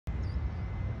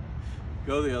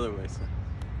Go the other way, son.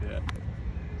 Yeah.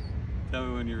 Tell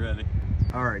me when you're ready.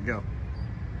 All right, go.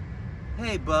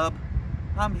 Hey, bub.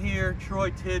 I'm here, Troy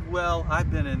Tidwell.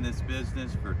 I've been in this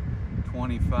business for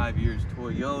 25 years.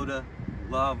 Toyota,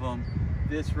 love them.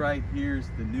 This right here is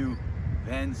the new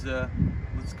Venza.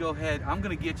 Let's go ahead. I'm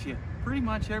gonna get you pretty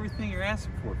much everything you're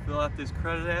asking for. Fill out this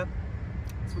credit app.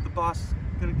 That's what the boss is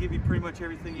gonna give you, pretty much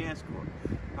everything you ask for.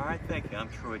 All right, thank you. I'm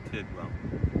Troy Tidwell.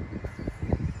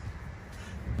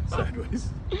 Sideways.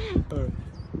 All right.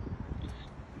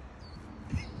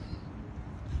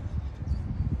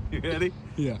 You ready?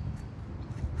 Yeah.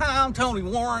 Hi, I'm Tony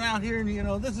Warren out here,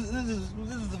 and this is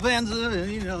the Venza,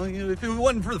 and if it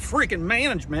wasn't for the freaking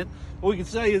management, we could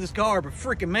sell you this car, but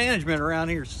freaking management around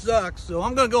here sucks. So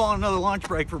I'm gonna go on another lunch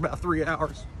break for about 3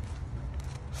 hours.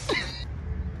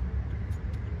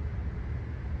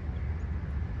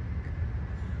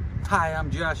 Hi, I'm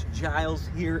Josh Giles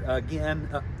here again.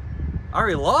 I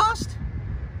already lost?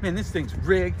 Man, this thing's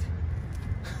rigged.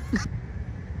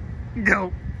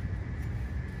 Go.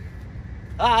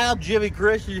 Hi, I'm Jimmy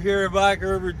Christian here at Mike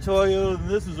Urban Toyota, and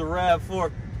this is a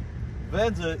RAV4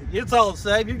 Venza. It's all the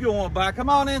same. You're gonna want to buy. Come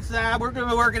on inside. We're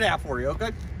gonna work it out for you,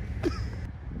 okay?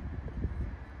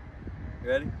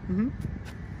 Ready? Mm-hmm.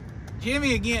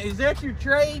 Jimmy again. Is that your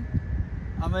trade?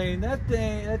 I mean, that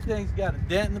thing's got a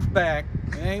dent in the back.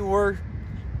 It ain't worth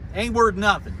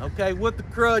nothing, okay? What the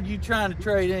crud you trying to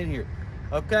trade in here,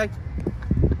 okay?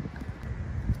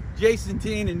 Jason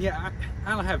Teen, and yeah,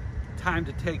 I don't have time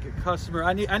to take a customer.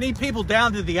 I need people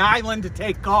down to the island to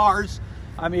take cars.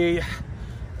 I mean,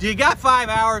 do you got 5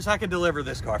 hours? I can deliver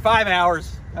this car. 5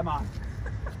 hours. Come on.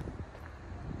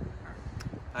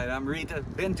 Hi, I'm Rita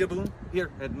Benjaboon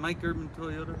here at Mike Urban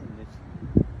Toyota.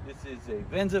 This is a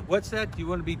Venza. What's that? Do you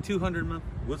want to be 200 a month?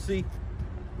 We'll see.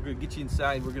 We're gonna get you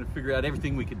inside. We're gonna figure out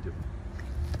everything we can do.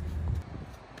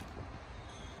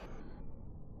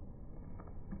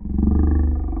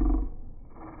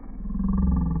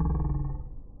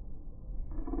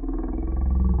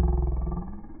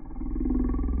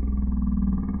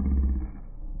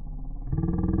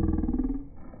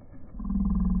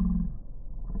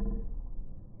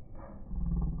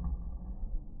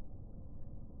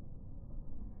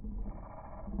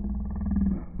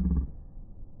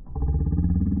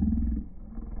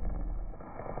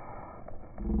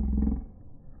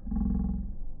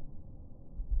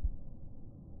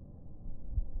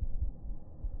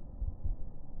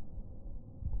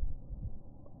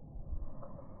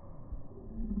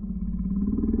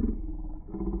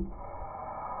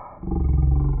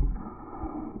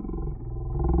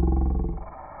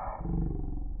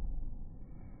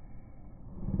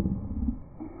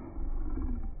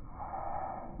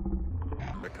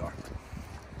 The car.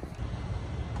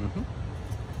 Mm-hmm.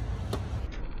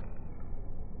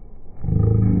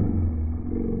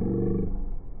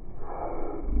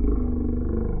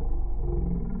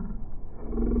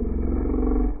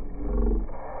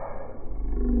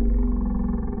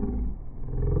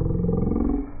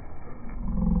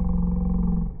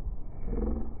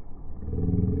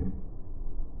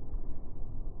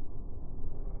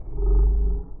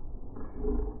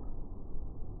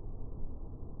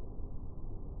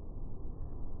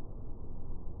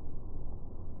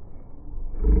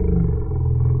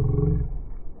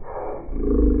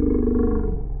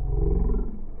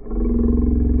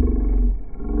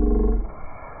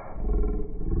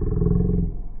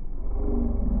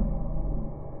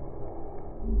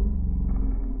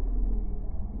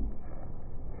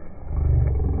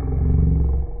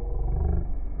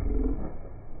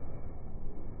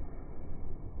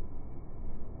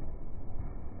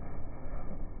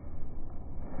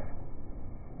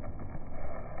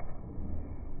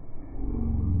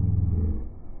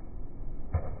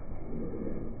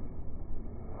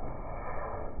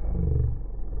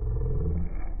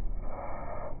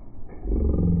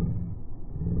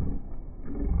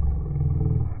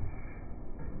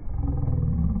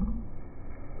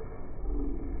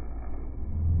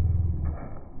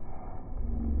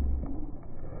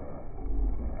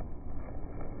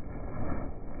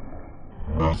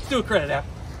 Let's do a credit app.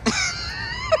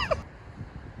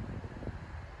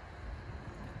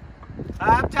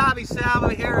 I'm Tommy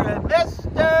Salva here, and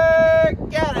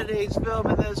Mr. Kennedy's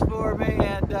filming this for me.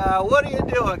 And what are you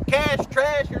doing? Cash,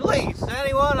 trash, or lease?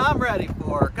 Anyone I'm ready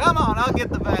for. Come on, I'll get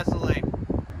the Vaseline.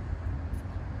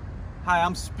 Hi,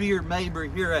 I'm Spear Mabry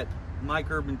here at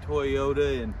Mike Urban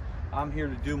Toyota, and I'm here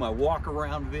to do my walk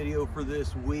around video for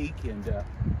this week. And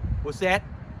what's that?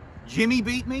 Jimmy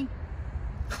beat me?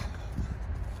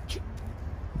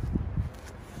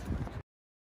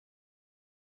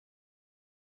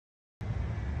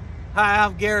 Hi,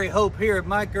 I'm Gary Hope here at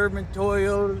Mike Urban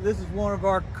Toyota. This is one of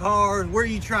our cars. Where are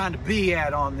you trying to be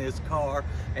at on this car?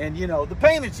 And you know, the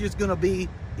payment's just gonna be,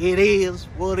 it is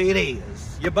what it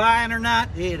is. You buying or not,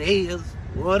 it is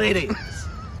what it is.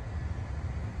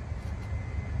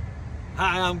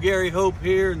 Hi, I'm Gary Hope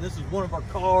here, and this is one of our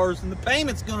cars, and the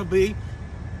payment's gonna be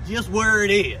just where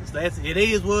it is. It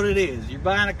is what it is. You're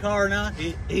buying a car or not,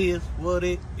 it is what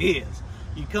it is.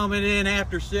 You coming in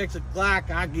after 6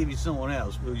 o'clock, I'll give you someone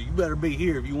else. You better be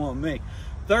here if you want me.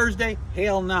 Thursday,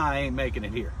 hell nah, I ain't making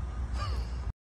it here.